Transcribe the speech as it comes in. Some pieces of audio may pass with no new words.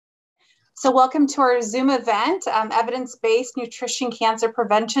So welcome to our Zoom event, Evidence-Based Nutrition Cancer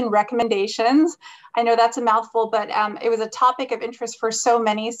Prevention Recommendations. I know that's a mouthful, but it was a topic of interest for so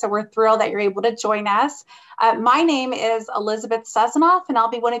many, so we're thrilled that you're able to join us. My name is Elizabeth Sezanoff, and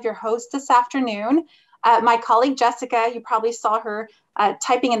I'll be one of your hosts this afternoon. My colleague Jessica, you probably saw her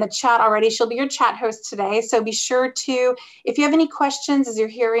typing in the chat already. She'll be your chat host today, so be sure to, if you have any questions as you're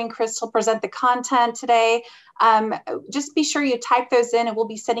hearing Crystal present the content today, just be sure you type those in, and we'll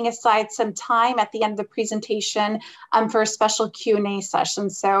be setting aside some time at the end of the presentation for a special Q&A session.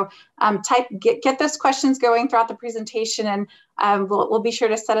 So get those questions going throughout the presentation, and we'll be sure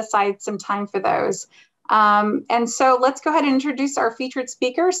to set aside some time for those. And so let's go ahead and introduce our featured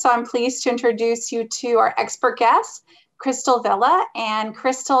speaker. So I'm pleased to introduce you to our expert guest, Crystal Vila, and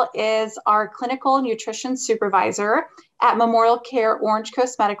Crystal is our clinical nutrition supervisor at MemorialCare Orange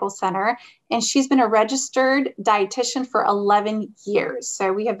Coast Medical Center, and she's been a registered dietitian for 11 years.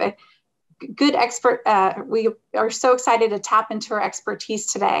 So we have a good expert. We are so excited to tap into her expertise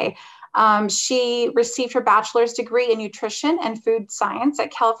today. She received her bachelor's degree in nutrition and food science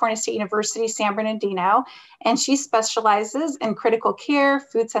at California State University, San Bernardino, and she specializes in critical care,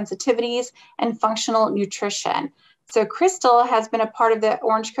 food sensitivities, and functional nutrition. So Crystal has been a part of the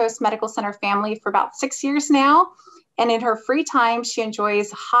Orange Coast Medical Center family for about 6 years now. And in her free time, she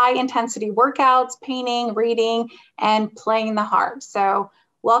enjoys high intensity workouts, painting, reading, and playing the harp. So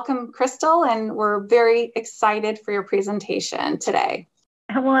welcome, Crystal, and we're very excited for your presentation today.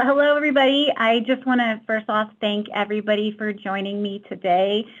 Hello, everybody. I just want to first off thank everybody for joining me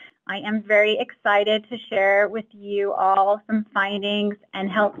today. I am very excited to share with you all some findings and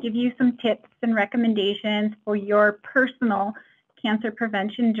help give you some tips and recommendations for your personal cancer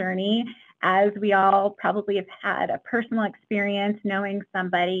prevention journey, as we all probably have had a personal experience knowing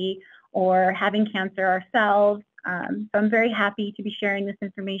somebody or having cancer ourselves. So I'm very happy to be sharing this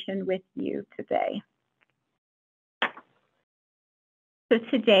information with you today. So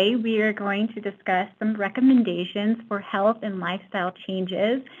today we are going to discuss some recommendations for health and lifestyle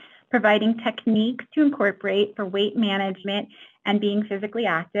changes, providing techniques to incorporate for weight management and being physically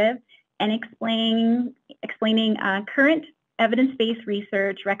active, and explaining current evidence-based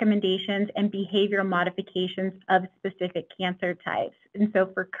research recommendations and behavioral modifications of specific cancer types. And so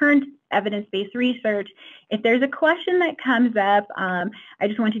for current evidence-based research, if there's a question that comes up, I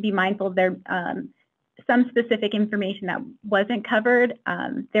just want to be mindful there some specific information that wasn't covered.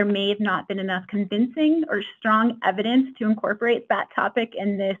 There may have not been enough convincing or strong evidence to incorporate that topic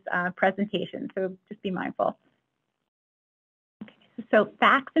in this presentation, so just be mindful. Okay, so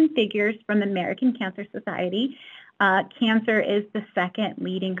facts and figures from the American Cancer Society. Cancer is the second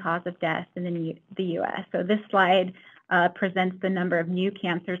leading cause of death in the U.S. So this slide presents the number of new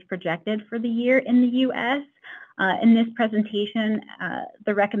cancers projected for the year in the U.S. In this presentation,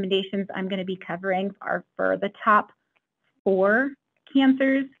 the recommendations I'm going to be covering are for the top 4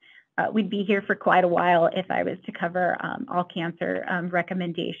 cancers. We'd be here for quite a while if I was to cover all cancer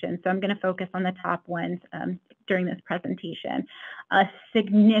recommendations. So I'm going to focus on the top ones during this presentation. A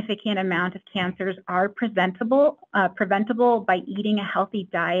significant amount of cancers are preventable by eating a healthy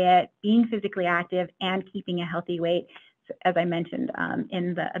diet, being physically active, and keeping a healthy weight, as I mentioned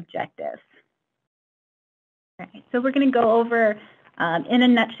in the objectives. All right, so we're going to go over in a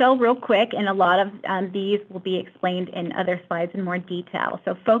nutshell real quick, and a lot of these will be explained in other slides in more detail.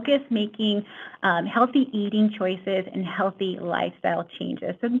 So focus making healthy eating choices and healthy lifestyle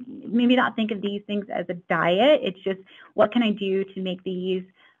changes. So maybe not think of these things as a diet. It's just, what can I do to make these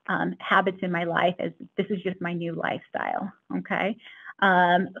habits in my life as this is just my new lifestyle, okay?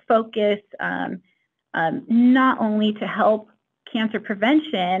 Focus not only to help cancer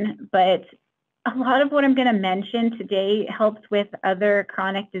prevention, but a lot of what I'm going to mention today helps with other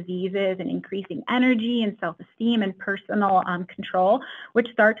chronic diseases and increasing energy and self-esteem and personal control, which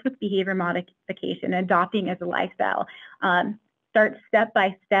starts with behavior modification, adopting as a lifestyle. Start step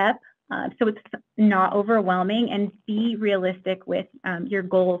by step so it's not overwhelming, and be realistic with your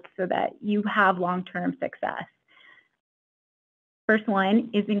goals so that you have long-term success. First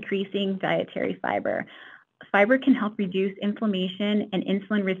one is increasing dietary fiber. Fiber can help reduce inflammation and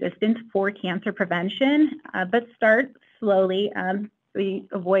insulin resistance for cancer prevention, but start slowly so you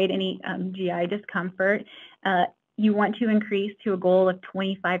avoid any GI discomfort. You want to increase to a goal of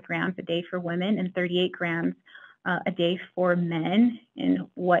 25 grams a day for women and 38 grams a day for men. And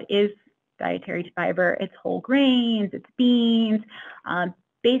what is dietary fiber? It's whole grains, it's beans,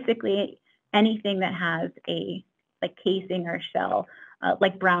 basically anything that has a casing or shell,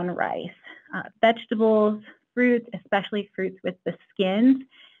 like brown rice. Vegetables, fruits, especially fruits with the skins,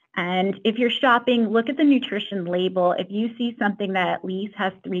 And if you're shopping, look at the nutrition label. If you see something that at least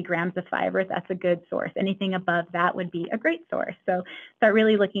has 3 grams of fiber, that's a good source. Anything above that would be a great source. So start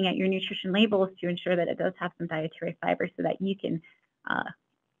really looking at your nutrition labels to ensure that it does have some dietary fiber so that you can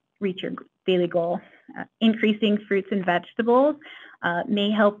reach your daily goal. Increasing fruits and vegetables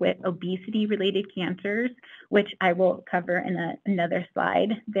may help with obesity-related cancers, which I will cover in another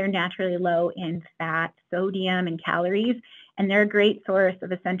slide. They're naturally low in fat, sodium, and calories, and they're a great source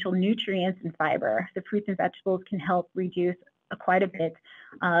of essential nutrients and fiber. The fruits and vegetables can help reduce quite a bit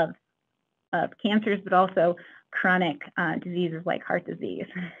of cancers, but also chronic diseases like heart disease.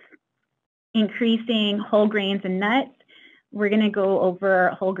 Increasing whole grains and nuts. We're going to go over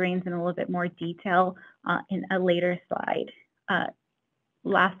whole grains in a little bit more detail in a later slide.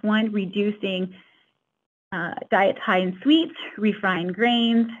 Last one, reducing diets high in sweets, refined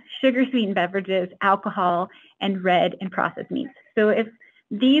grains, sugar-sweetened beverages, alcohol, and red and processed meats. So if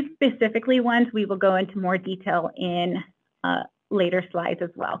these specifically ones, we will go into more detail in later slides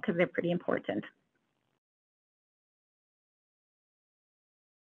as well, because they're pretty important.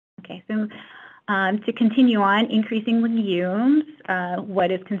 Okay, so to continue on, increasing legumes, what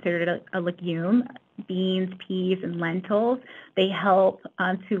is considered a legume, beans, peas, and lentils. They help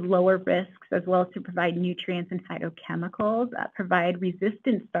to lower risks as well as to provide nutrients and phytochemicals, provide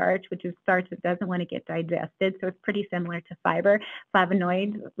resistant starch, which is starch that doesn't want to get digested. So it's pretty similar to fiber.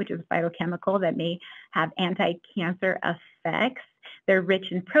 Flavonoids, which is a phytochemical that may have anti-cancer effects. They're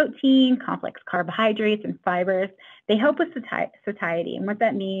rich in protein, complex carbohydrates, and fibers. They help with satiety. And what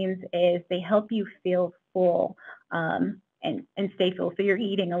that means is they help you feel full and stay full. So you're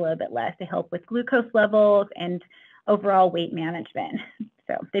eating a little bit less. They help with glucose levels and overall weight management.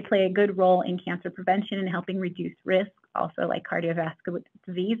 So they play a good role in cancer prevention and helping reduce risk, also like cardiovascular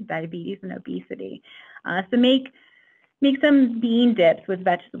disease, diabetes, and obesity. So make some bean dips with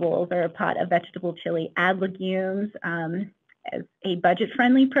vegetables or a pot of vegetable chili. Add legumes as a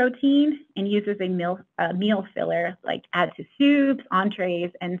budget-friendly protein and use as a meal filler, like add to soups,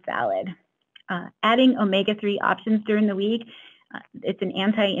 entrees, and salad. Adding omega-3 options during the week, it's an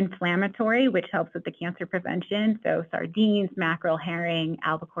anti-inflammatory, which helps with the cancer prevention. So sardines, mackerel, herring,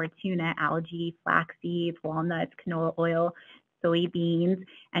 albacore tuna, algae, flax seeds, walnuts, canola oil, soybeans,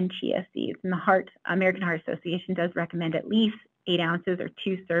 and chia seeds. And the American Heart Association does recommend at least 8 ounces or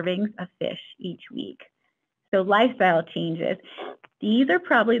 2 servings of fish each week. So lifestyle changes. These are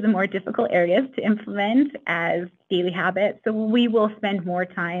probably the more difficult areas to implement as daily habits. So we will spend more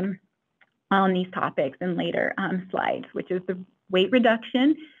time on these topics in later slides, which is the weight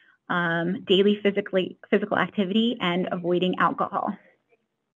reduction, daily physical activity, and avoiding alcohol.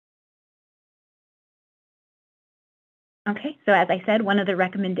 Okay, so as I said, one of the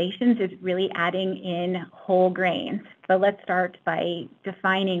recommendations is really adding in whole grains. So let's start by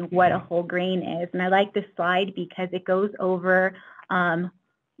defining what a whole grain is. And I like this slide because it goes over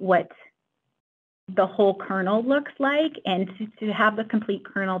what the whole kernel looks like, and to have the complete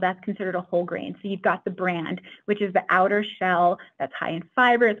kernel, that's considered a whole grain. So you've got the bran, which is the outer shell that's high in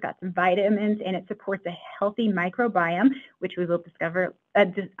fiber, it's got some vitamins, and it supports a healthy microbiome, which we will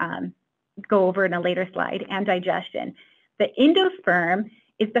go over in a later slide, and digestion. The endosperm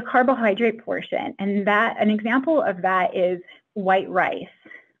is the carbohydrate portion, and an example of that is white rice,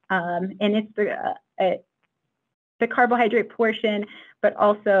 and it's the carbohydrate portion, but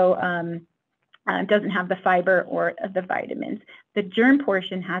also doesn't have the fiber or the vitamins. The germ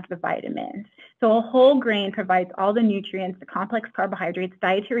portion has the vitamins. So a whole grain provides all the nutrients, the complex carbohydrates,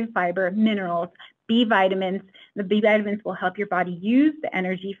 dietary fiber, minerals, B vitamins. The B vitamins will help your body use the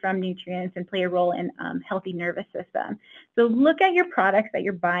energy from nutrients and play a role in healthy nervous system. So look at your products that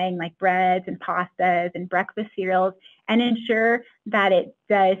you're buying, like breads and pastas and breakfast cereals, and ensure that it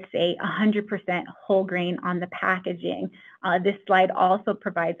does say 100% whole grain on the packaging. This slide also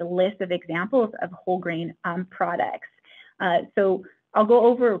provides a list of examples of whole grain products. So I'll go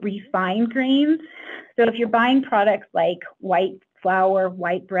over refined grains. So if you're buying products like white flour,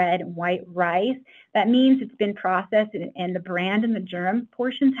 white bread, and white rice, that means it's been processed and the bran and the germ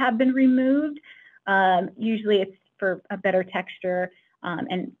portions have been removed. Usually it's for a better texture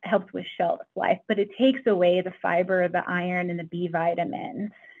and helps with shelf life, but it takes away the fiber, the iron, and the B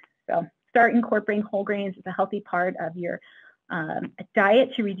vitamins. So start incorporating whole grains as a healthy part of your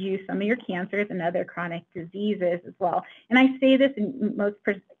diet to reduce some of your cancers and other chronic diseases as well. And I say this in most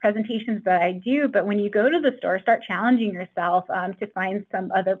presentations that I do, but when you go to the store, start challenging yourself to find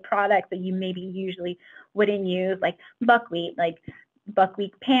some other products that you maybe usually wouldn't use, like buckwheat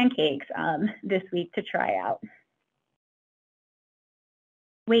pancakes this week to try out.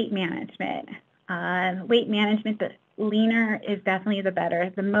 Weight management. leaner is definitely the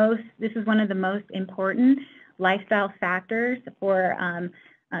better. This is one of the most important lifestyle factors for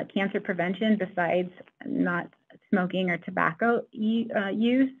cancer prevention, besides not smoking or tobacco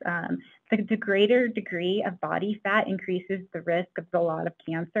use. The greater degree of body fat increases the risk of a lot of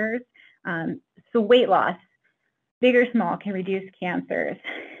cancers. So weight loss, big or small, can reduce cancers.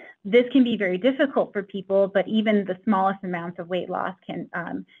 This can be very difficult for people, but even the smallest amounts of weight loss can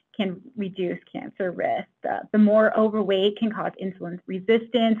reduce cancer risk. The more overweight can cause insulin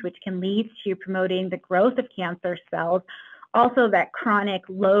resistance, which can lead to promoting the growth of cancer cells. Also, that chronic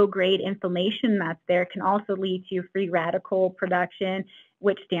low-grade inflammation that's there can also lead to free radical production,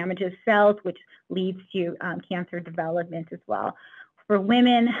 which damages cells, which leads to cancer development as well. For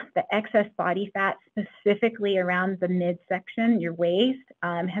women, the excess body fat, specifically around the midsection, your waist,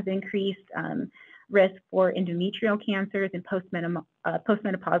 has increased risk for endometrial cancers and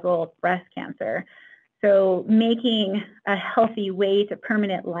postmenopausal breast cancer. So making a healthy weight a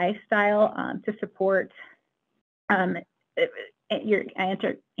permanent lifestyle to support your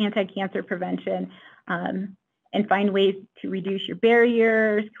anti-cancer prevention, and find ways to reduce your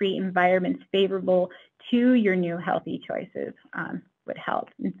barriers, create environments favorable to your new healthy choices would help.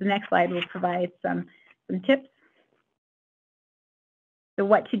 And the next slide will provide some tips. So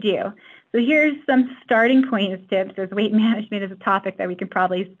what to do. So here's some starting points tips, as weight management is a topic that we could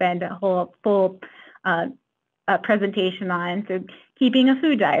probably spend a whole full presentation on. So keeping a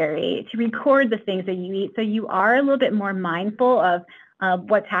food diary, to record the things that you eat so you are a little bit more mindful of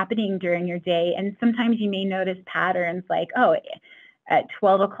what's happening during your day. And sometimes you may notice patterns like, oh, at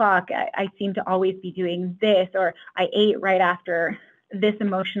 12 o'clock, I seem to always be doing this, or I ate right after this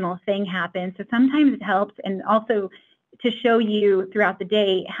emotional thing happened. So sometimes it helps, and also to show you throughout the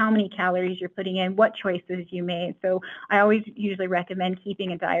day how many calories you're putting in, what choices you made. So I always usually recommend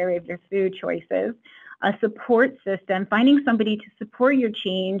keeping a diary of your food choices. A support system, finding somebody to support your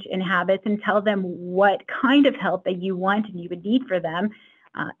change in habits and tell them what kind of help that you want and you would need for them.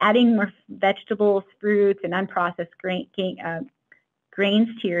 Adding more vegetables, fruits, and unprocessed grains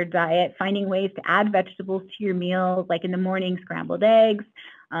to your diet, finding ways to add vegetables to your meals, like in the morning, scrambled eggs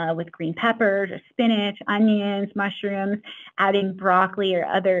with green peppers or spinach, onions, mushrooms, adding broccoli or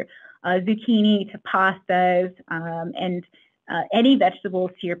other zucchini to pastas, and any vegetables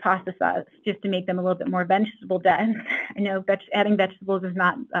to your pasta sauce, just to make them a little bit more vegetable dense. I know adding vegetables is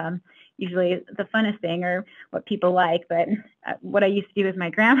not usually the funnest thing or what people like, but what I used to do with my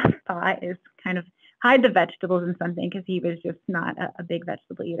grandpa is kind of hide the vegetables in something, because he was just not a big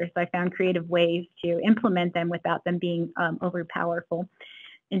vegetable eater. So I found creative ways to implement them without them being overpowerful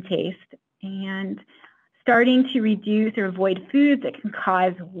in taste. And starting to reduce or avoid foods that can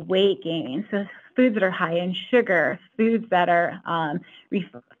cause weight gain. So foods that are high in sugar, foods that are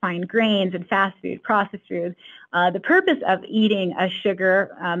refined grains and fast food, processed foods. The purpose of eating a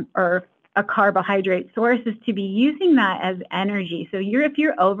sugar or a carbohydrate source is to be using that as energy. So if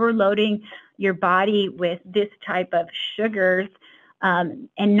you're overloading your body with this type of sugars and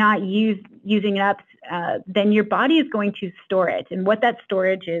not using it up, then your body is going to store it. And what that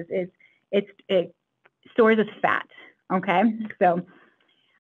storage is it stores as fat. Okay, so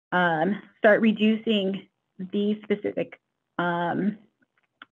start reducing these specific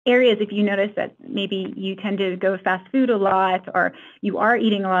areas. If you notice that maybe you tend to go fast food a lot, or you are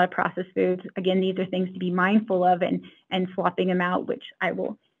eating a lot of processed foods, again, these are things to be mindful of and swapping them out, which I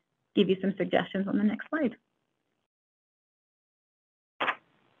will give you some suggestions on the next slide.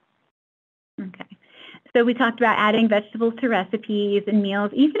 Okay, so we talked about adding vegetables to recipes and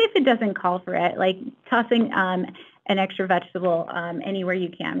meals, even if it doesn't call for it, like tossing an extra vegetable anywhere you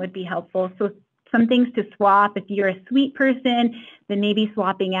can would be helpful. So some things to swap. If you're a sweet person, then maybe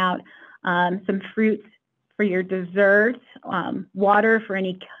swapping out some fruits for your dessert, water for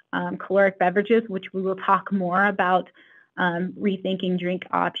any caloric beverages, which we will talk more about, rethinking drink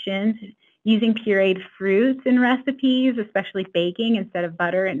options, using pureed fruits in recipes, especially baking instead of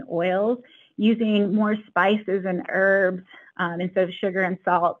butter and oils, using more spices and herbs instead of sugar and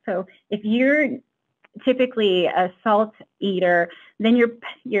salt. So if you're typically a salt eater, then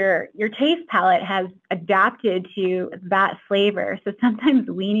your taste palette has adapted to that flavor. So sometimes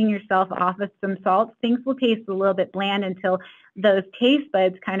weaning yourself off of some salt, things will taste a little bit bland until those taste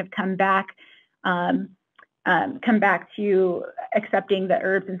buds kind of come back to accepting the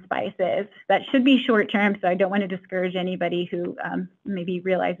herbs and spices. That should be short term, so I don't want to discourage anybody who maybe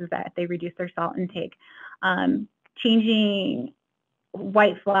realizes that they reduce their salt intake. Changing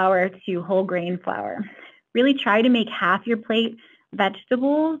white flour to whole grain flour. Really try to make half your plate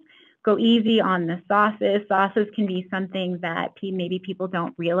vegetables, go easy on the sauces. Sauces can be something that maybe people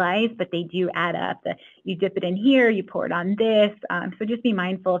don't realize, but they do add up. You dip it in here, you pour it on this. So just be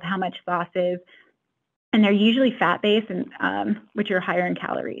mindful of how much sauces, and they're usually fat-based, and which are higher in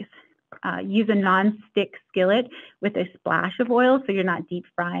calories. Use a non-stick skillet with a splash of oil so you're not deep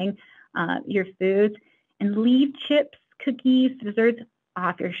frying your foods, and leave chips, cookies, desserts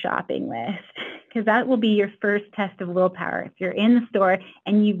off your shopping list, because that will be your first test of willpower if you're in the store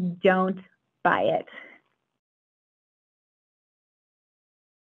and you don't buy it.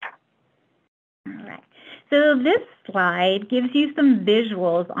 All right. So this slide gives you some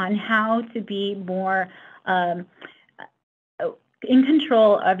visuals on how to be more in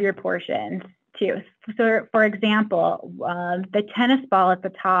control of your portions too. So for example, the tennis ball at the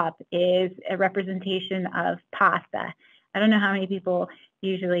top is a representation of pasta. I don't know how many people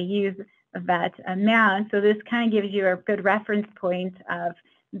usually use that amount. So this kind of gives you a good reference point of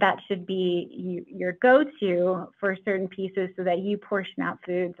that should be your go-to for certain pieces so that you portion out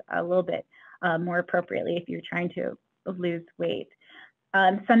foods a little bit more appropriately if you're trying to lose weight.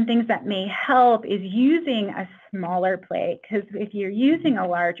 Some things that may help is using a smaller plate, because if you're using a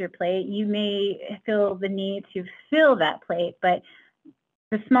larger plate, you may feel the need to fill that plate, but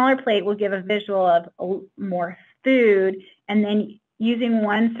the smaller plate will give a visual of more food, and then using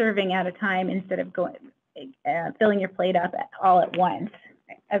one serving at a time instead of filling your plate up all at once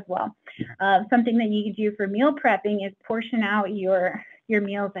as well. Something that you can do for meal prepping is portion out your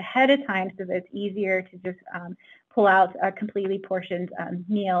meals ahead of time so that it's easier to just pull out a completely portioned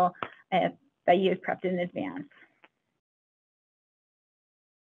meal that you've prepped in advance.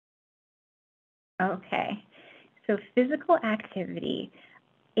 Okay, so physical activity.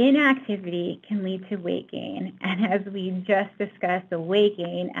 Inactivity can lead to weight gain, and as we just discussed, the weight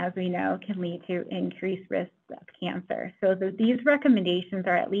gain, as we know, can lead to increased risk of cancer. So these recommendations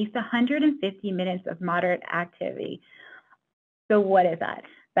are at least 150 minutes of moderate activity. So what is that?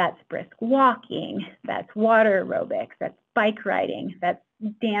 That's brisk walking, that's water aerobics, that's bike riding, that's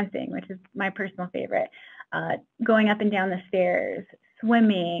dancing, which is my personal favorite, going up and down the stairs,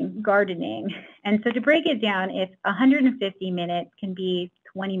 swimming, gardening. And so to break it down, if 150 minutes can be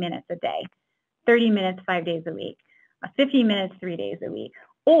 20 minutes a day, 30 minutes 5 days a week, 50 minutes 3 days a week.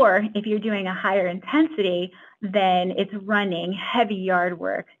 Or if you're doing a higher intensity, then it's running, heavy yard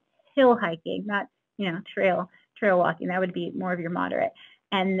work, hill hiking, not trail walking. That would be more of your moderate.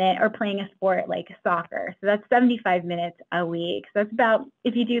 And then, or playing a sport like soccer. So that's 75 minutes a week. So that's about,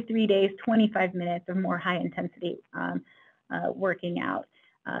 if you do 3 days, 25 minutes of more high intensity working out.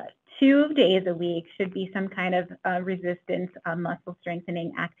 2 days a week should be some kind of resistance muscle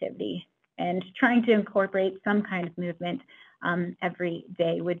strengthening activity. And trying to incorporate some kind of movement every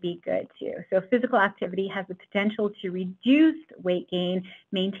day would be good too. So physical activity has the potential to reduce weight gain,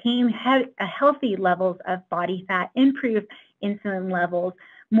 maintain healthy levels of body fat, improve insulin levels,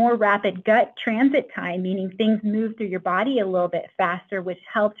 more rapid gut transit time, meaning things move through your body a little bit faster, which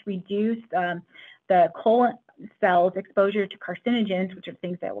helps reduce the colon cells exposure to carcinogens, which are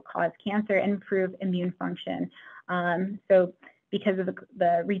things that will cause cancer, and improve immune function. So because of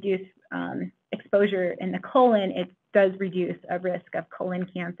the reduced exposure in the colon, it does reduce a risk of colon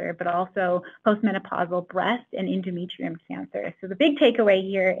cancer, but also postmenopausal breast and endometrium cancer. So the big takeaway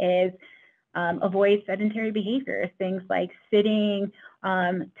here is avoid sedentary behaviors, things like sitting,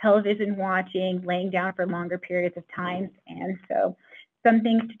 television watching, laying down for longer periods of time. And so some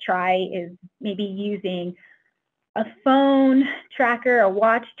things to try is maybe using a phone tracker, a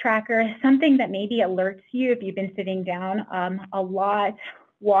watch tracker, something that maybe alerts you if you've been sitting down a lot,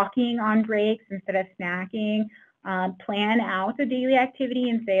 walking on breaks instead of snacking. Plan out a daily activity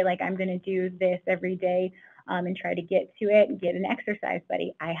and say, like, I'm going to do this every day and try to get to it, and get an exercise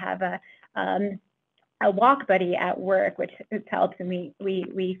buddy. I have a walk buddy at work, which helps, and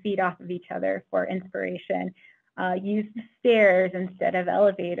we feed off of each other for inspiration. Use the stairs instead of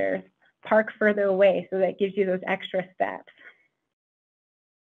elevators. Park further away, so that gives you those extra steps.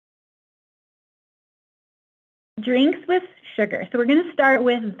 Drinks with sugar. So we're going to start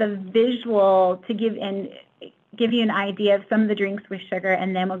with the visual to give you an idea of some of the drinks with sugar,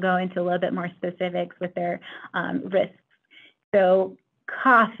 and then we'll go into a little bit more specifics with their risks. So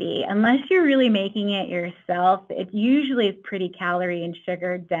coffee, unless you're really making it yourself, it usually is pretty calorie and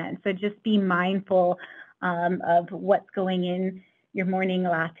sugar dense. So just be mindful of what's going in your morning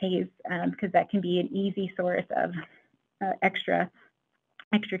lattes, because that can be an easy source of extra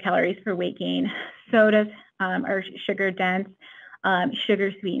calories for weight gain. Sodas are sugar dense.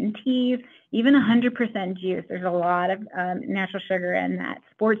 sugar-sweetened teas, even 100% juice. There's a lot of natural sugar in that.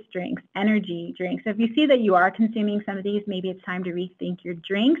 Sports drinks, energy drinks. So if you see that you are consuming some of these, maybe it's time to rethink your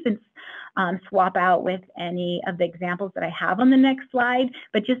drinks and swap out with any of the examples that I have on the next slide.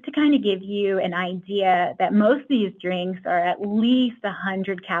 But just to kind of give you an idea that most of these drinks are at least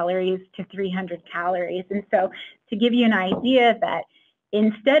 100 calories to 300 calories. And so to give you an idea that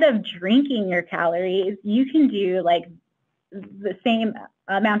instead of drinking your calories, you can do like the same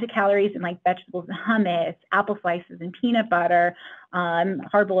amount of calories in like vegetables and hummus, apple slices and peanut butter,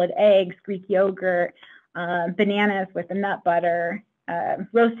 hard-boiled eggs, Greek yogurt, bananas with the nut butter,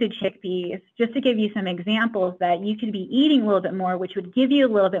 roasted chickpeas, just to give you some examples that you could be eating a little bit more, which would give you a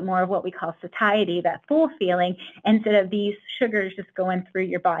little bit more of what we call satiety, that full feeling, instead of these sugars just going through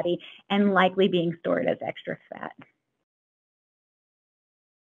your body and likely being stored as extra fat.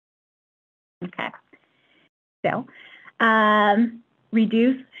 Okay, so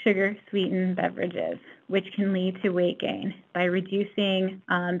reduce sugar-sweetened beverages, which can lead to weight gain. By reducing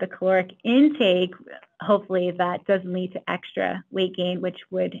the caloric intake, hopefully that doesn't lead to extra weight gain, which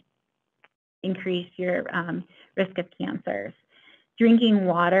would increase your risk of cancers. Drinking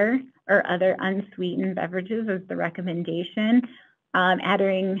water or other unsweetened beverages is the recommendation.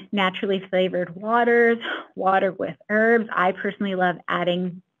 Adding naturally flavored waters, water with herbs. I personally love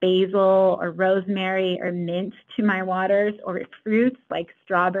adding basil or rosemary or mint to my waters, or fruits like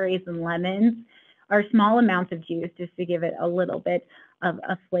strawberries and lemons, or small amounts of juice just to give it a little bit of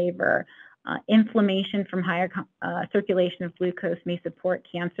a flavor. Inflammation from higher circulation of glucose may support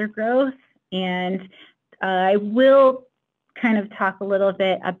cancer growth. And I will kind of talk a little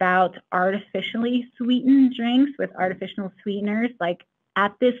bit about artificially sweetened drinks with artificial sweeteners. Like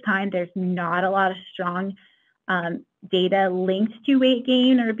at this time, there's not a lot of strong data linked to weight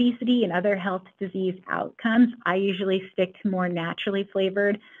gain or obesity and other health disease outcomes. I usually stick to more naturally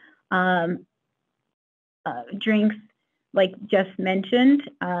flavored drinks like just mentioned.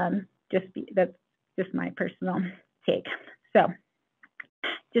 That's just my personal take. So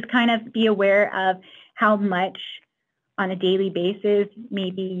just kind of be aware of how much on a daily basis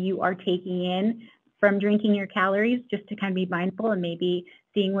maybe you are taking in from drinking your calories, just to kind of be mindful and maybe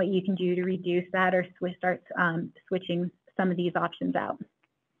seeing what you can do to reduce that or start switching some of these options out.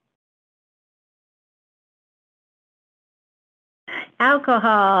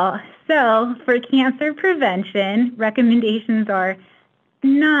 Alcohol. So for cancer prevention, recommendations are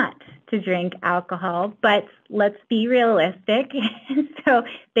not to drink alcohol, but let's be realistic. So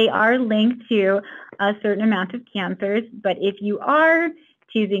they are linked to a certain amount of cancers, but if you are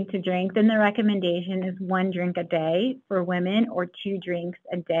choosing to drink, then the recommendation is 1 drink a day for women or 2 drinks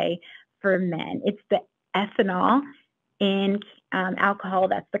a day for men. It's the ethanol in alcohol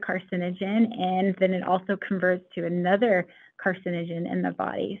that's the carcinogen, and then it also converts to another carcinogen in the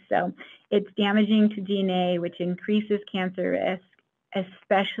body. So it's damaging to DNA, which increases cancer risk,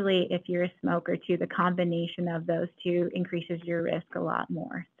 especially if you're a smoker too. The combination of those two increases your risk a lot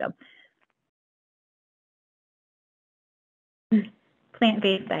more. So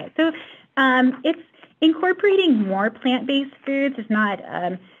plant-based diet. So it's incorporating more plant-based foods. It's not,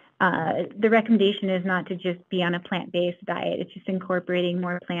 the recommendation is not to just be on a plant-based diet. It's just incorporating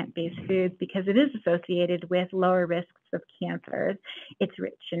more plant-based foods because it is associated with lower risks of cancers. It's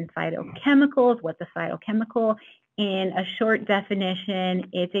rich in phytochemicals. What's a phytochemical? In a short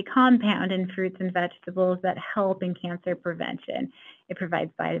definition, it's a compound in fruits and vegetables that help in cancer prevention. It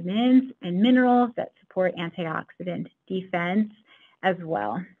provides vitamins and minerals that support antioxidant defense as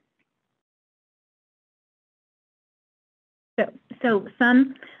well. So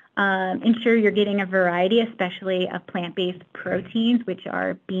some ensure you're getting a variety, especially of plant-based proteins, which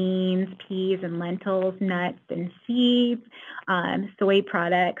are beans, peas, and lentils, nuts and seeds, soy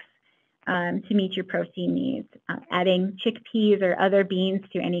products to meet your protein needs. Adding chickpeas or other beans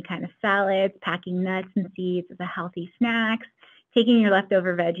to any kind of salads, packing nuts and seeds as a healthy snacks, taking your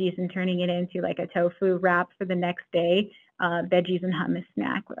leftover veggies and turning it into like a tofu wrap for the next day. Veggies and hummus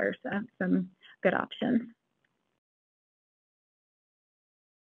snack are some good options.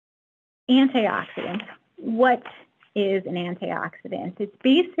 Antioxidants. What is an antioxidant? It's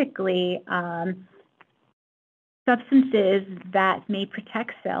basically substances that may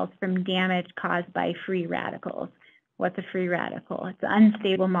protect cells from damage caused by free radicals. What's a free radical? It's an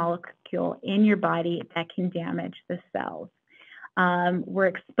unstable molecule in your body that can damage the cells. We're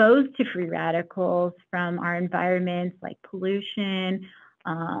exposed to free radicals from our environments like pollution,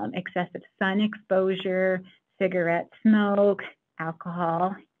 excessive sun exposure, cigarette smoke,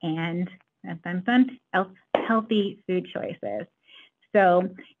 alcohol, and healthy food choices. So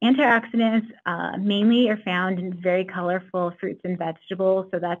antioxidants mainly are found in very colorful fruits and vegetables.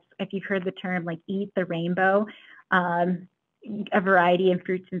 So that's, if you've heard the term like eat the rainbow, a variety of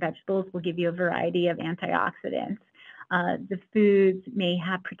fruits and vegetables will give you a variety of antioxidants. The foods may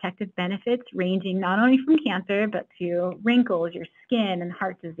have protective benefits ranging not only from cancer, but to wrinkles, your skin, and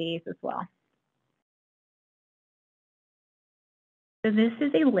heart disease as well. So this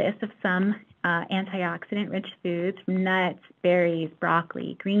is a list of some antioxidant-rich foods: nuts, berries,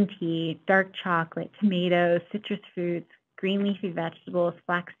 broccoli, green tea, dark chocolate, tomatoes, citrus fruits, green leafy vegetables,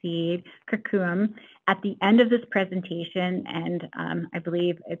 flaxseed, curcumin. At the end of this presentation, and I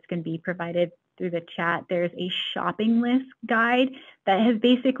believe it's going to be provided through the chat, there's a shopping list guide that has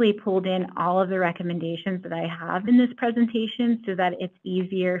basically pulled in all of the recommendations that I have in this presentation so that it's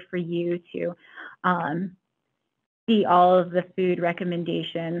easier for you to see all of the food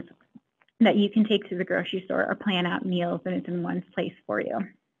recommendations that you can take to the grocery store or plan out meals, and it's in one place for you.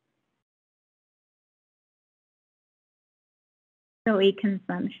 Soy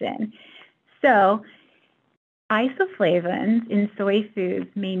consumption. So isoflavones in soy foods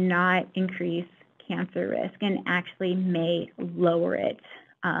may not increase cancer risk and actually may lower it.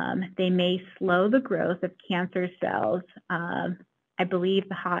 They may slow the growth of cancer cells. I believe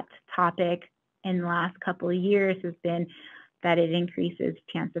the hot topic in the last couple of years has been that it increases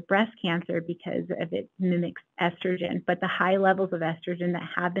chance of breast cancer because of it mimics estrogen. But the high levels of estrogen that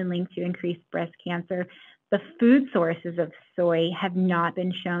have been linked to increased breast cancer, the food sources of soy have not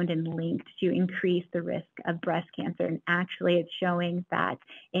been shown and linked to increase the risk of breast cancer. And actually, it's showing that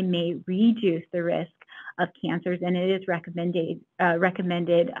it may reduce the risk of cancers, and it is recommended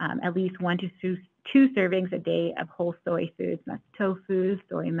at least 1 to 2 servings a day of whole soy foods. That's tofu,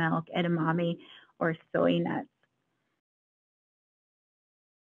 soy milk, edamame, or soy nuts.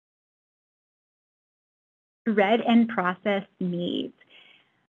 Red and processed meats.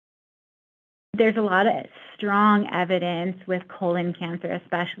 There's a lot of strong evidence with colon cancer,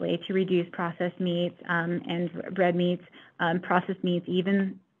 especially, to reduce processed meats and red meats, processed meats,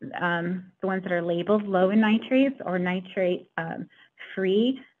 even the ones that are labeled low in nitrates or nitrate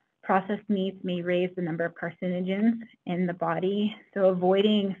free. Processed meats may raise the number of carcinogens in the body. So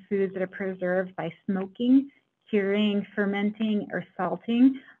avoiding foods that are preserved by smoking, curing, fermenting, or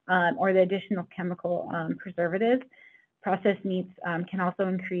salting, or the additional chemical preservatives. Processed meats can also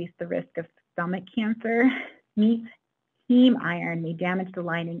increase the risk of stomach cancer. Meat heme iron may damage the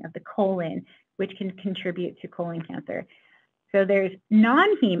lining of the colon, which can contribute to colon cancer. So there's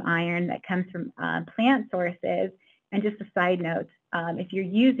non-heme iron that comes from plant sources. And just a side note, if you're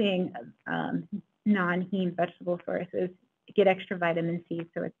using non-heme vegetable sources, get extra vitamin C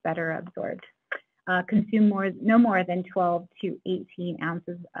so it's better absorbed. Consume no more than 12 to 18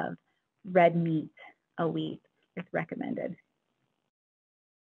 ounces of red meat a week is recommended.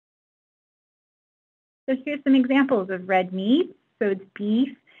 So here's some examples of red meat. So it's beef,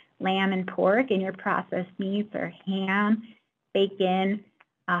 lamb, and pork, and your processed meats are ham, bacon,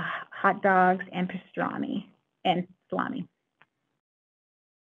 hot dogs, and pastrami and salami.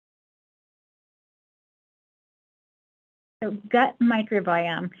 So gut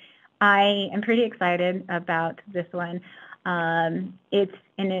microbiome. I am pretty excited about this one. It's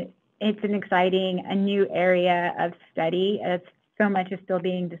an exciting, a new area of study. So much is still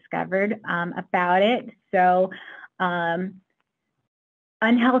being discovered about it. So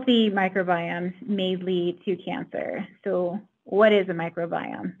unhealthy microbiomes may lead to cancer. So what is a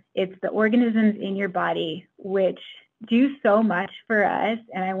microbiome? It's the organisms in your body which do so much for us,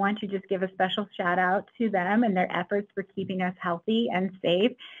 and I want to just give a special shout out to them and their efforts for keeping us healthy and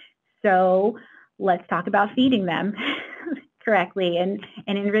safe. So let's talk about feeding them correctly and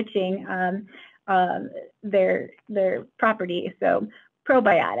enriching their property. So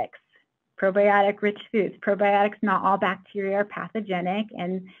probiotics, probiotic-rich foods. Probiotics, not all bacteria are pathogenic,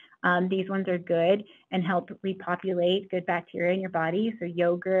 and these ones are good and help repopulate good bacteria in your body. So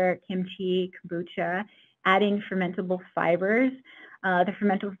yogurt, kimchi, kombucha, adding fermentable fibers. The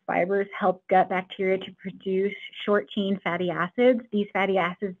fermentable fibers help gut bacteria to produce short-chain fatty acids. These fatty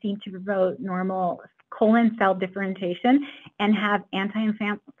acids seem to promote normal colon cell differentiation and have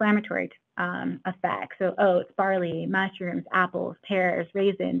anti-inflammatory effects. So oats, barley, mushrooms, apples, pears,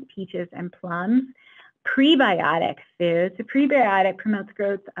 raisins, peaches, and plums. Prebiotic foods. So prebiotic promotes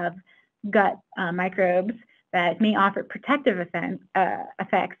growth of gut microbes that may offer protective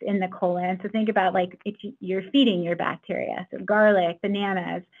effects in the colon. So think about like if you're feeding your bacteria. So garlic,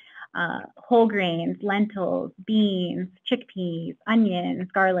 bananas, whole grains, lentils, beans, chickpeas,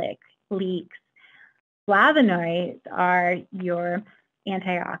 onions, garlic, leeks. Flavonoids are your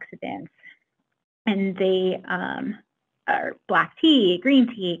antioxidants, and they black tea, green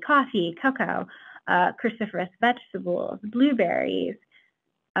tea, coffee, cocoa, cruciferous vegetables, blueberries,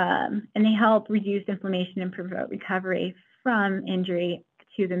 and they help reduce inflammation and promote recovery from injury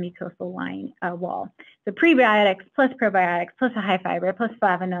to the mucosal wall. So prebiotics plus probiotics plus a high fiber plus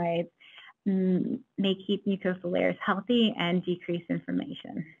flavonoids may keep mucosal layers healthy and decrease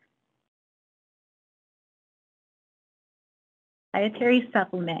inflammation. Dietary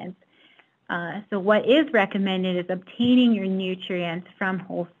supplements. So what is recommended is obtaining your nutrients from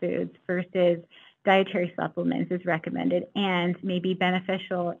whole foods versus dietary supplements is recommended and may be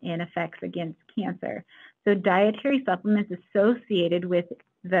beneficial in effects against cancer. So dietary supplements associated with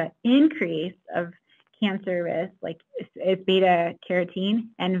the increase of cancer risk, like is beta carotene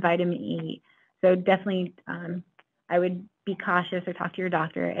and vitamin E. So definitely, I would be cautious or talk to your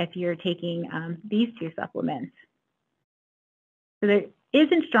doctor if you're taking these two supplements. So there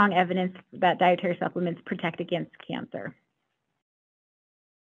isn't strong evidence that dietary supplements protect against cancer.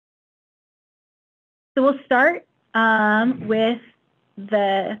 So we'll start with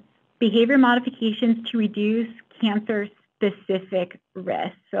the behavior modifications to reduce cancer-specific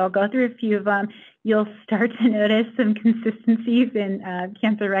risks. So I'll go through a few of them. You'll start to notice some consistencies in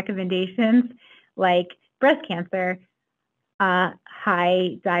cancer recommendations, like breast cancer,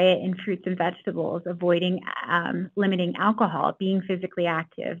 high diet in fruits and vegetables, avoiding limiting alcohol, being physically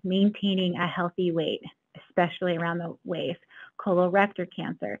active, maintaining a healthy weight, especially around the waist, colorectal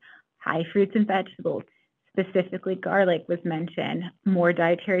cancer, high fruits and vegetables, specifically garlic was mentioned, more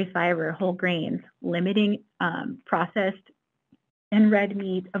dietary fiber, whole grains, limiting processed and red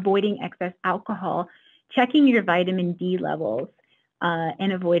meat, avoiding excess alcohol, checking your vitamin D levels,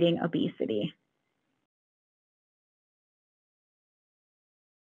 and avoiding obesity.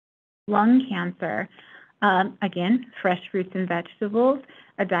 Lung cancer, again, fresh fruits and vegetables,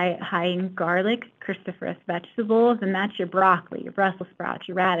 a diet high in garlic, cruciferous vegetables, and that's your broccoli, your Brussels sprouts,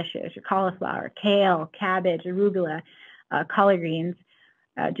 your radishes, your cauliflower, kale, cabbage, arugula, collard greens,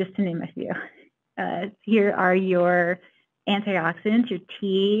 just to name a few. Here are your antioxidants, your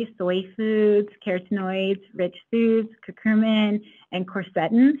tea, soy foods, carotenoids, rich foods, curcumin, and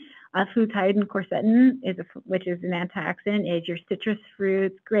quercetin. Foods high in quercetin, which is an antioxidant, is your citrus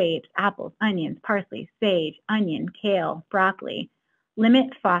fruits, grapes, apples, onions, parsley, sage, onion, kale, broccoli.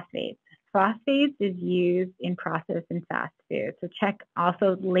 Limit phosphates. Phosphates is used in processed and fast food. So check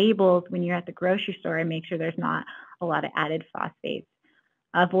also labels when you're at the grocery store and make sure there's not a lot of added phosphates.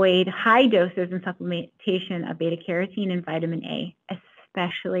 Avoid high doses and supplementation of beta carotene and vitamin A,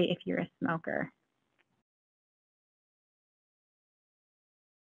 especially if you're a smoker.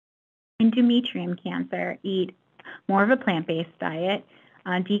 Endometrium cancer, eat more of a plant-based diet,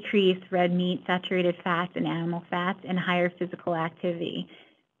 decrease red meat, saturated fats, and animal fats, and higher physical activity.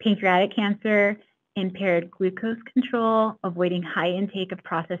 Pancreatic cancer, impaired glucose control, avoiding high intake of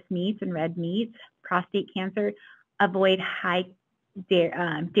processed meats and red meats. Prostate cancer, avoid high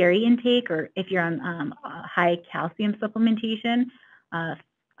dairy intake, or if you're on high calcium supplementation,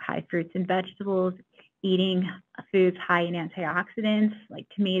 high fruits and vegetables, eating foods high in antioxidants like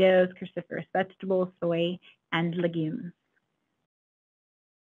tomatoes, cruciferous vegetables, soy, and legumes.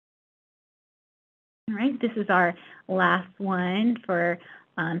 All right, this is our last one for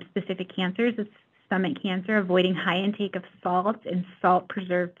specific cancers. It's stomach cancer, avoiding high intake of salt and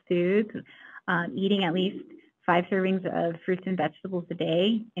salt-preserved foods, eating at least 5 servings of fruits and vegetables a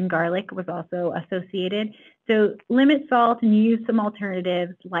day, and garlic was also associated. So limit salt and use some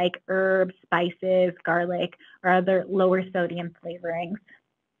alternatives like herbs, spices, garlic, or other lower sodium flavorings.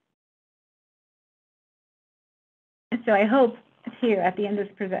 And so I hope here at the end of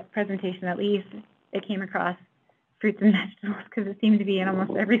this presentation, at least it came across fruits and vegetables because it seemed to be in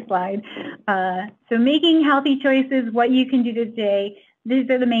almost every slide. So making healthy choices, what you can do today.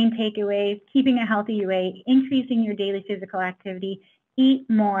 These are the main takeaways: keeping a healthy weight, increasing your daily physical activity, eat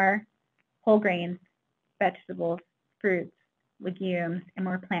more whole grains, vegetables, fruits, legumes, and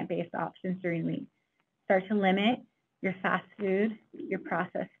more plant-based options during the week. Start to limit your fast food, your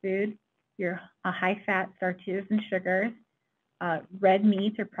processed food, your high-fat starches and sugars, red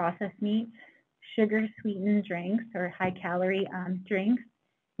meats or processed meats, sugar-sweetened drinks or high-calorie drinks,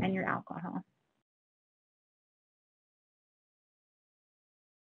 and your alcohol.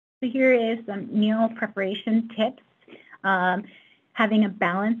 So here is some meal preparation tips. Having a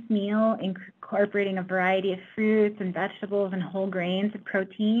balanced meal, incorporating a variety of fruits and vegetables and whole grains and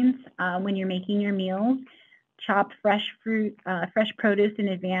proteins when you're making your meals. Chop fresh fruit, fresh produce in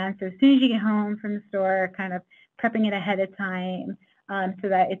advance. So as soon as you get home from the store, kind of prepping it ahead of time so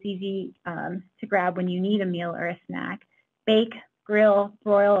that it's easy to grab when you need a meal or a snack. Bake, grill,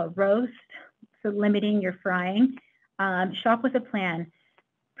 broil, or roast, so limiting your frying. Shop with a plan.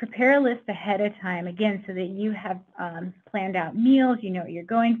 Prepare a list ahead of time, again, so that you have planned out meals, you know what you're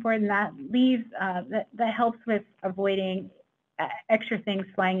going for, and that leaves, that helps with avoiding extra things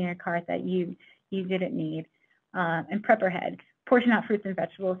flying in your cart that you didn't need. And prep ahead. Portion out fruits and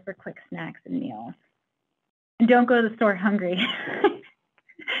vegetables for quick snacks and meals. And don't go to the store hungry.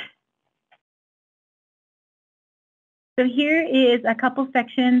 So here is a couple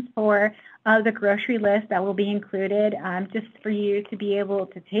sections for the grocery list that will be included just for you to be able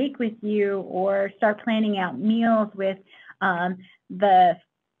to take with you or start planning out meals with the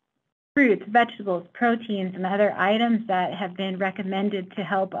fruits, vegetables, proteins, and other items that have been recommended to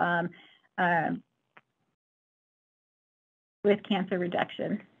help with cancer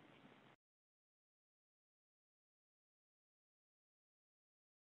reduction.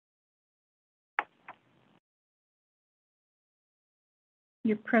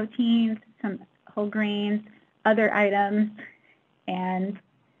 Your proteins, some whole grains, other items, and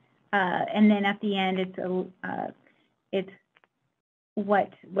then at the end it's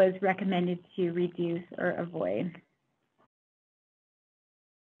what was recommended to reduce or avoid.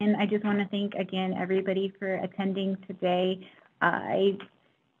 And I just want to thank again everybody for attending today. I'm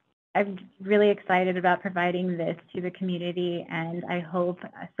really excited about providing this to the community, and I hope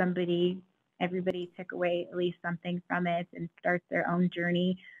everybody took away at least something from it and start their own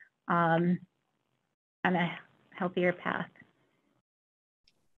journey on a healthier path.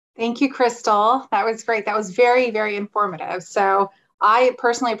 Thank you, Crystal. That was great. That was very, very informative. So I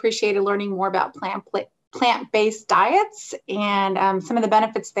personally appreciated learning more about plant-based diets and some of the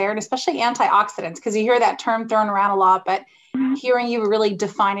benefits there, and especially antioxidants, because you hear that term thrown around a lot, but hearing you really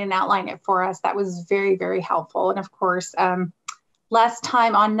define and outline it for us, that was very, very helpful. And of course, less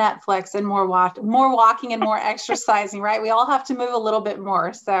time on Netflix and more walking and more exercising, right? We all have to move a little bit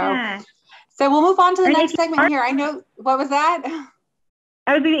more. So, yeah. So we'll move on to the next segment here. I know, what was that?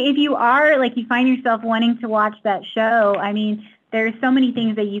 I was thinking, if you are, like, you find yourself wanting to watch that show, I mean, there's so many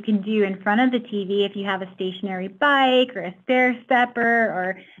things that you can do in front of the TV if you have a stationary bike or a stair stepper,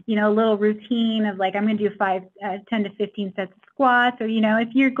 or, you know, a little routine of like, I'm going to do 10 to 15 sets of squats, or, you know, if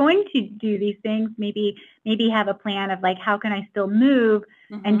you're going to do these things, maybe have a plan of like, how can I still move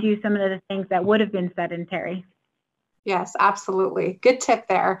and do some of the things that would have been sedentary. Yes, absolutely. Good tip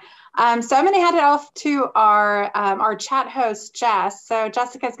there. So I'm going to hand it off to our chat host, Jess. So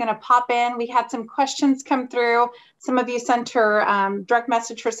Jessica's going to pop in. We had some questions come through. Some of you sent her direct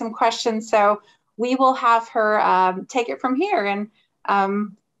message for some questions. So we will have her take it from here. And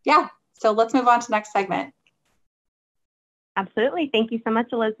yeah, so let's move on to the next segment. Absolutely. Thank you so much,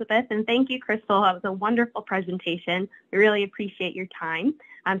 Elizabeth. And thank you, Crystal. That was a wonderful presentation. We really appreciate your time.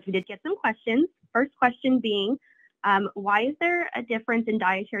 So we did get some questions. First question being, why is there a difference in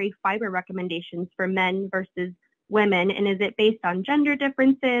dietary fiber recommendations for men versus women? And is it based on gender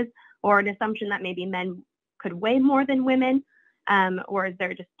differences or an assumption that maybe men could weigh more than women? Or is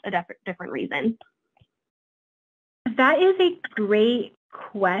there just a different reason? That is a great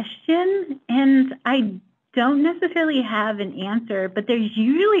question. And I don't necessarily have an answer, but there's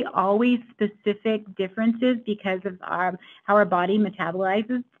usually always specific differences because of how our body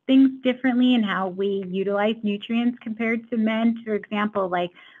metabolizes things differently and how we utilize nutrients compared to men. For example,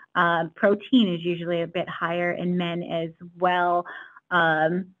 like protein is usually a bit higher in men as well.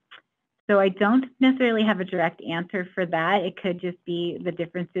 So I don't necessarily have a direct answer for that. It could just be the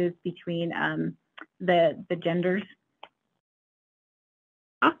differences between the genders.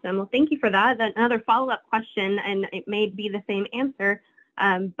 Awesome. Well, thank you for that. Another follow-up question, and it may be the same answer,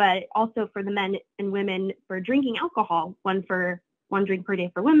 but also for the men and women for drinking alcohol, one drink per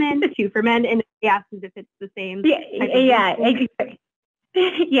day for women, 2 for men, and he asks if it's the same.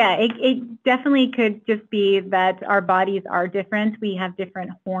 It definitely could just be that our bodies are different. We have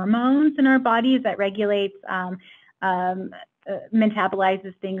different hormones in our bodies that regulates,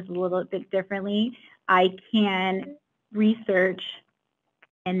 metabolizes things a little bit differently. I can research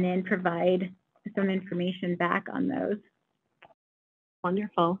and then provide some information back on those.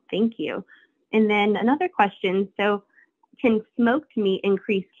 Wonderful, thank you. And then another question, so can smoked meat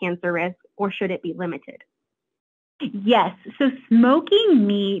increase cancer risk or should it be limited? Yes, so smoking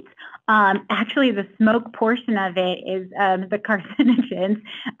meat, actually the smoke portion of it is the carcinogens.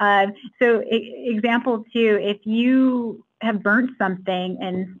 So example 2, if you have burnt something,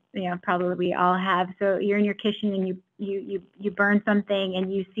 and you know probably we all have, so you're in your kitchen and you burn something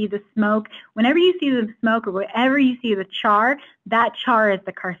and you see the smoke. Whenever you see the smoke or wherever you see the char, that char is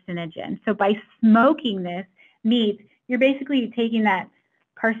the carcinogen. So by smoking this meat, you're basically taking that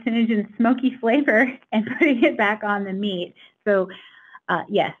carcinogen smoky flavor and putting it back on the meat. So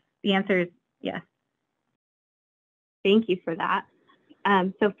yes, the answer is yes. Thank you for that.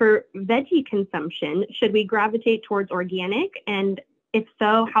 So for veggie consumption, should we gravitate towards organic? And if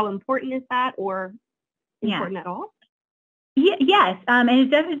so, how important is that, or important at all? Yes, and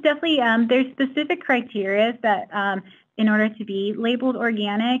it's definitely, there's specific criteria that in order to be labeled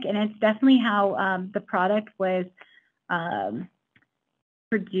organic, and it's definitely how the product was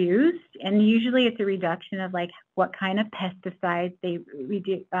produced, and usually it's a reduction of like what kind of pesticides they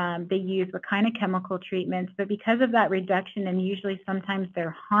use, what kind of chemical treatments. But because of that reduction, and usually sometimes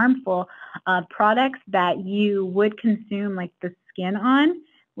they're harmful, products that you would consume, like the skin on,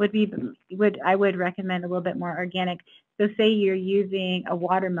 I would recommend a little bit more organic. So say you're using a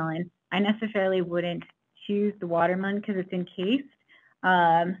watermelon, I necessarily wouldn't choose the watermelon because it's encased,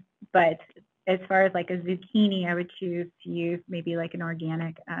 but as far as like a zucchini, I would choose to use maybe like an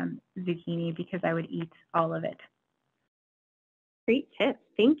organic zucchini because I would eat all of it. Great tip,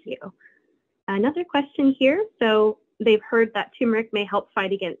 thank you. Another question here. So they've heard that turmeric may help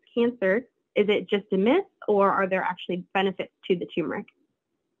fight against cancer. Is it just a myth, or are there actually benefits to the turmeric?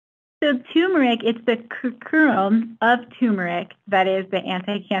 So turmeric, it's the curcumin of turmeric that is the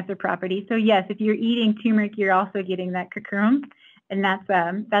anti-cancer property. So yes, if you're eating turmeric, you're also getting that curcumin. And that's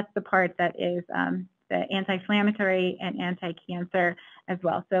the part that is the anti-inflammatory and anti-cancer as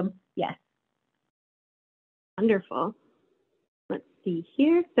well. So yes. Wonderful. Let's see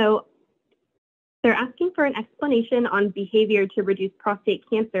here. So they're asking for an explanation on behavior to reduce prostate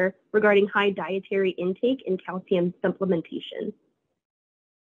cancer regarding high dietary intake and calcium supplementation.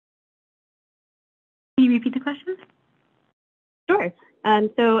 Can you repeat the question? Sure.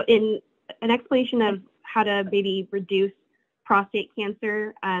 So in an explanation of how to maybe reduce prostate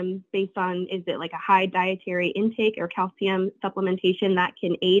cancer based on, is it like a high dietary intake or calcium supplementation that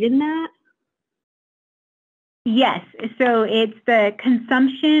can aid in that? Yes, so it's the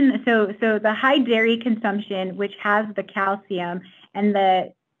consumption, so the high dairy consumption, which has the calcium, and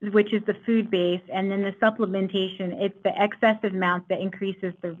which is the food base, and then the supplementation, it's the excessive amount that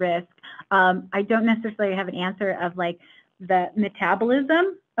increases the risk. I don't necessarily have an answer of like the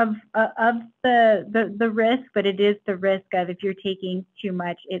metabolism of the risk, but it is the risk of if you're taking too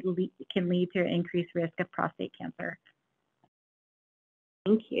much, it can lead to an increased risk of prostate cancer.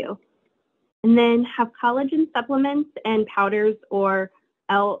 Thank you. And then have collagen supplements and powders or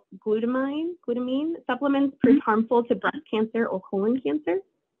L-glutamine supplements proved harmful to breast cancer or colon cancer?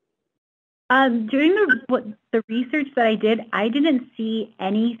 During the research that I didn't see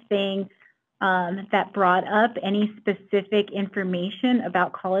anything that brought up any specific information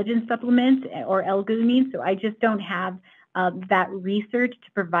about collagen supplements or L-glutamine, so I just don't have that research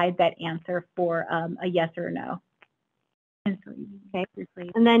to provide that answer for a yes or a no. Okay.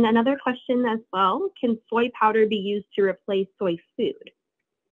 And then another question as well, can soy powder be used to replace soy food?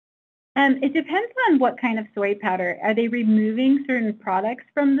 It depends on what kind of soy powder. Are they removing certain products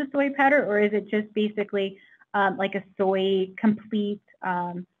from the soy powder, or is it just basically like a soy complete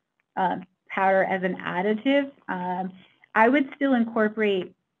powder as an additive? I would still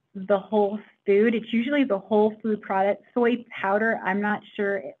incorporate the whole food. It's usually the whole food product. Soy powder, I'm not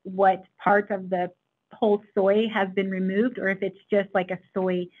sure what parts of the whole soy has been removed, or if it's just like a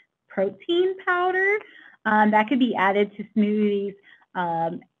soy protein powder that could be added to smoothies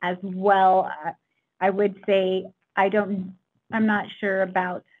as well. I would say I'm not sure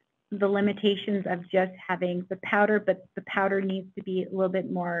about the limitations of just having the powder, but the powder needs to be a little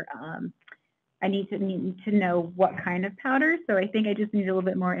bit more, I need to know what kind of powder. So I think I just need a little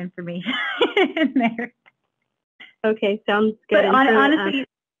bit more information in there. Okay, sounds good. But honestly,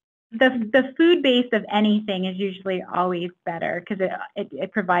 the food base of anything is usually always better because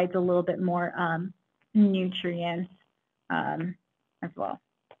it provides a little bit more nutrients as well.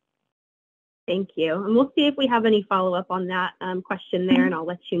 Thank you. And we'll see if we have any follow-up on that question there, and I'll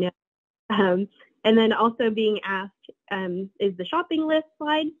let you know. And then also being asked is the shopping list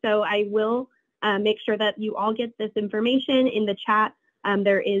slide. So I will make sure that you all get this information in the chat.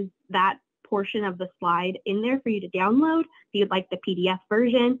 There is that portion of the slide in there for you to download if you'd like the PDF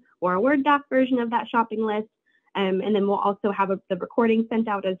version or a Word doc version of that shopping list. And then we'll also have the recording sent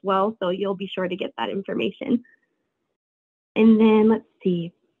out as well, so you'll be sure to get that information. And then let's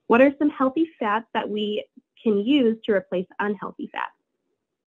see, what are some healthy fats that we can use to replace unhealthy fats?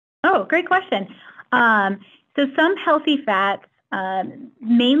 Oh, great question. So some healthy fats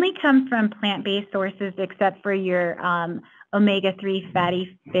mainly come from plant-based sources, except for your omega-3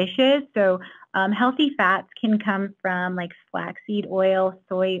 fatty fishes. So healthy fats can come from like flaxseed oil,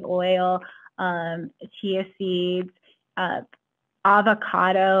 soy oil, chia seeds,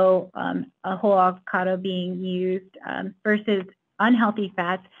 avocado, a whole avocado being used versus unhealthy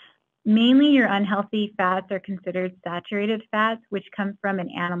fats. mainly your unhealthy fats are considered saturated fats, which come from an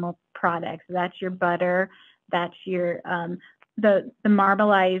animal product. So that's your butter, that's your the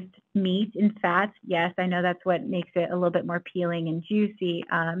marbleized meat and fats. Yes, I know that's what makes it a little bit more appealing and juicy.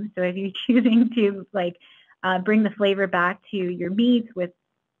 So if you're choosing to bring the flavor back to your meats with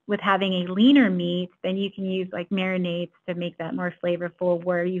having a leaner meat, then you can use like marinades to make that more flavorful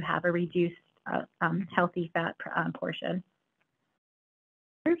where you have a reduced healthy fat portion.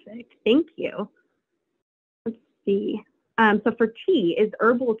 Perfect. Thank you. Let's see. So for tea, is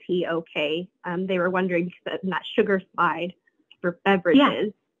herbal tea okay? They were wondering because in that sugar slide for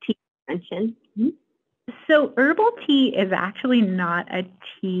beverages, tea mentioned. Mm-hmm. So herbal tea is actually not a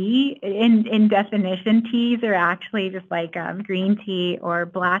tea. In definition, teas are actually just like green tea or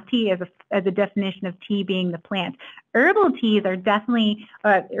black tea as a definition of tea being the plant. Herbal teas are definitely,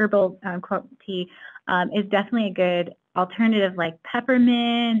 herbal quote tea is definitely a good alternative, like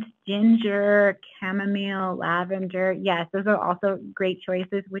peppermint, ginger, chamomile, lavender. Yes, those are also great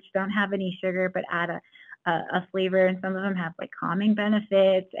choices, which don't have any sugar but add a flavor, and some of them have like calming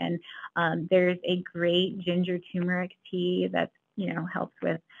benefits. And there's a great ginger turmeric tea that helps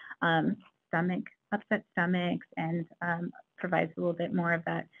with upset stomachs and provides a little bit more of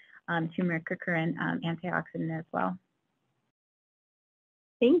that turmeric curcumin antioxidant as well.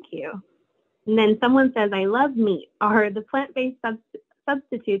 Thank you. And then someone says, I love meat. Are the plant-based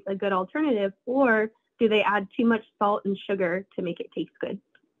substitutes a good alternative, or do they add too much salt and sugar to make it taste good?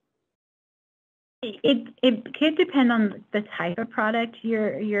 It could depend on the type of product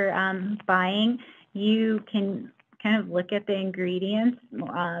you're buying. You can kind of look at the ingredients,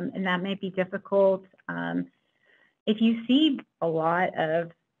 and that might be difficult. If you see a lot of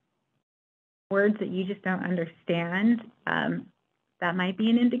words that you just don't understand, that might be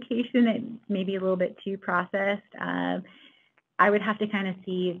an indication that maybe a little bit too processed. I would have to kind of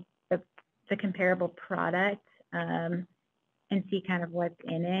see the comparable product and see kind of what's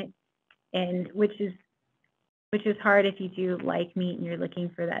in it, and which is hard if you do like meat and you're looking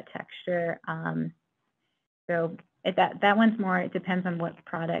for that texture. So that one's more, it depends on what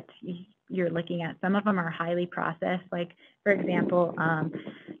product you're looking at. Some of them are highly processed, like for example,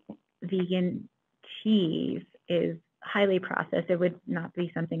 vegan cheese is highly processed. It would not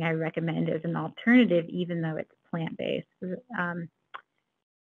be something I recommend as an alternative, even though it's plant-based, as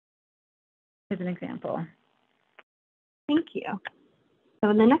an example. Thank you. So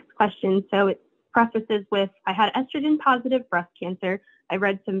the next question, so it prefaces with, I had estrogen-positive breast cancer. I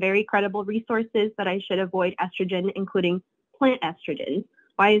read some very credible resources that I should avoid estrogen, including plant estrogens.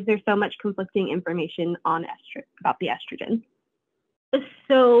 Why is there so much conflicting information on about the estrogen?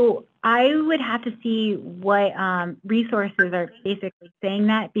 So I would have to see what resources are basically saying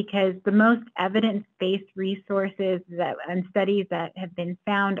that, because the most evidence-based resources and studies that have been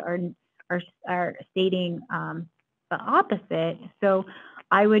found are stating the opposite. So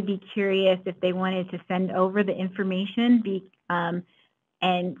I would be curious if they wanted to send over the information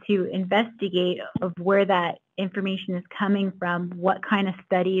and to investigate of where that information is coming from, what kind of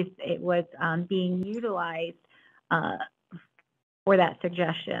studies it was being utilized for that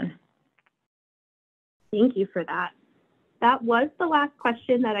suggestion. Thank you for that. That was the last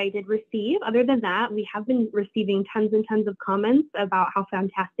question that I did receive. Other than that, we have been receiving tons and tons of comments about how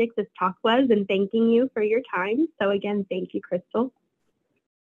fantastic this talk was, and thanking you for your time. So again, thank you, Crystal.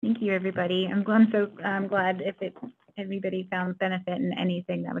 Thank you, everybody. I'm so glad if everybody found benefit in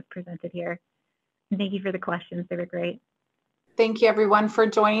anything that was presented here. And thank you for the questions. They were great. Thank you, everyone, for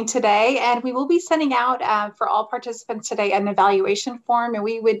joining today. And we will be sending out for all participants today an evaluation form, and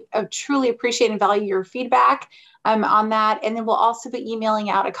we would truly appreciate and value your feedback on that. And then we'll also be emailing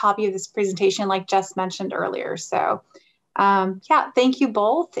out a copy of this presentation like Jess mentioned earlier. So yeah, thank you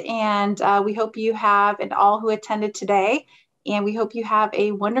both. And we hope you have, and all who attended today, and we hope you have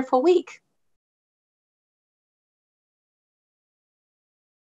a wonderful week.